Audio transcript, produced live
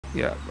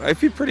Yeah, I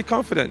feel pretty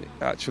confident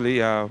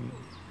actually. And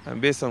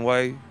based on what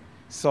I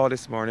saw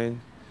this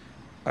morning,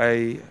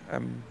 I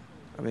am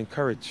I'm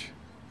encouraged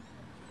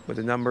by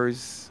the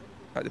numbers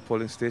at the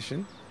polling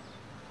station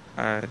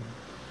and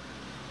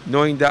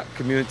knowing that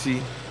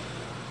community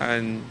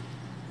and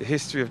the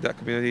history of that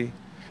community.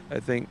 I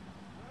think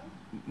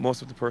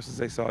most of the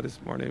persons I saw this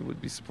morning would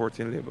be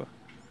supporting Labour.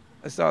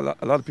 I saw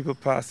a lot of people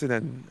passing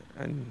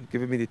and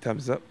giving me the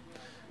thumbs up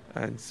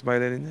and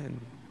smiling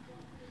and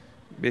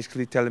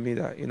basically telling me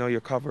that,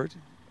 you're covered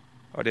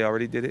or they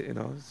already did it,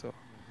 So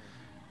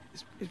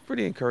it's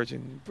pretty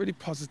encouraging, pretty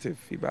positive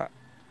feedback.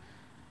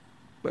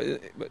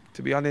 But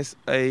to be honest,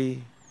 I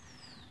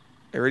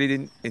really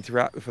didn't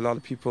interact with a lot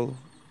of people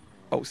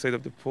outside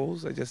of the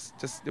polls. I just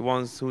the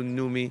ones who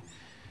knew me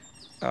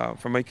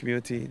from my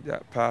community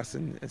that passed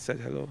and said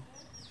hello.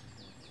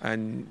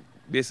 And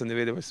based on the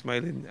way they were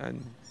smiling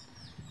and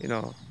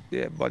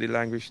their body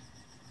language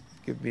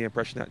give me the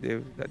impression that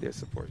they're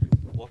supporting.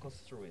 Walk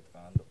us through it,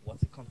 and what's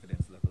the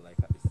confidence level like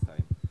at this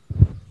time?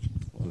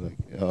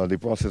 Well, the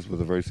process was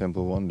a very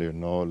simple one. There are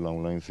no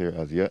long lines here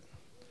as yet,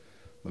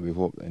 but we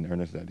hope in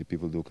earnest that the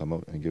people do come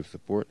out and give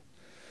support.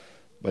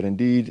 But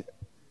indeed,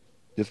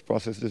 this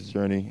process, this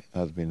journey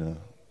has been a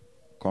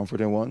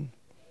comforting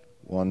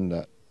one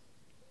that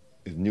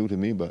is new to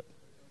me, but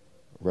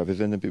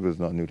representing people is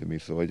not new to me.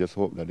 So I just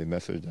hope that the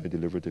message I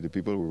deliver to the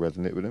people will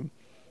resonate with them,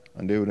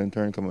 and they will in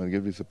turn come and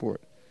give me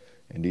support.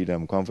 Indeed,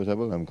 I'm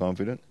comfortable, I'm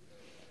confident.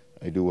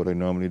 I do what I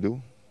normally do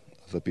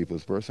as a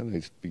people's person. I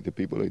speak to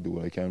people, I do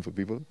what I can for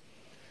people,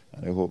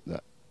 and I hope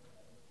that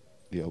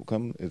the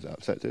outcome is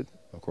accepted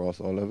across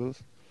all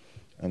levels.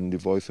 And the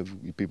voice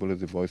of the people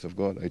is the voice of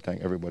God. I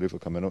thank everybody for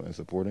coming out and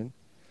supporting,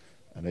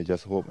 and I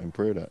just hope and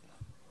pray that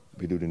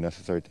we do the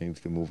necessary things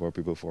to move our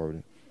people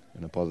forward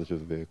in a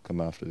positive way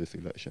come after this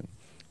election,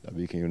 that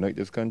we can unite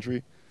this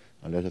country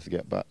and let us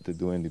get back to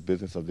doing the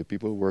business of the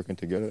people, working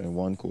together in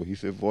one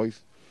cohesive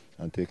voice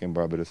and taking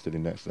Barbados to the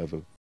next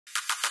level.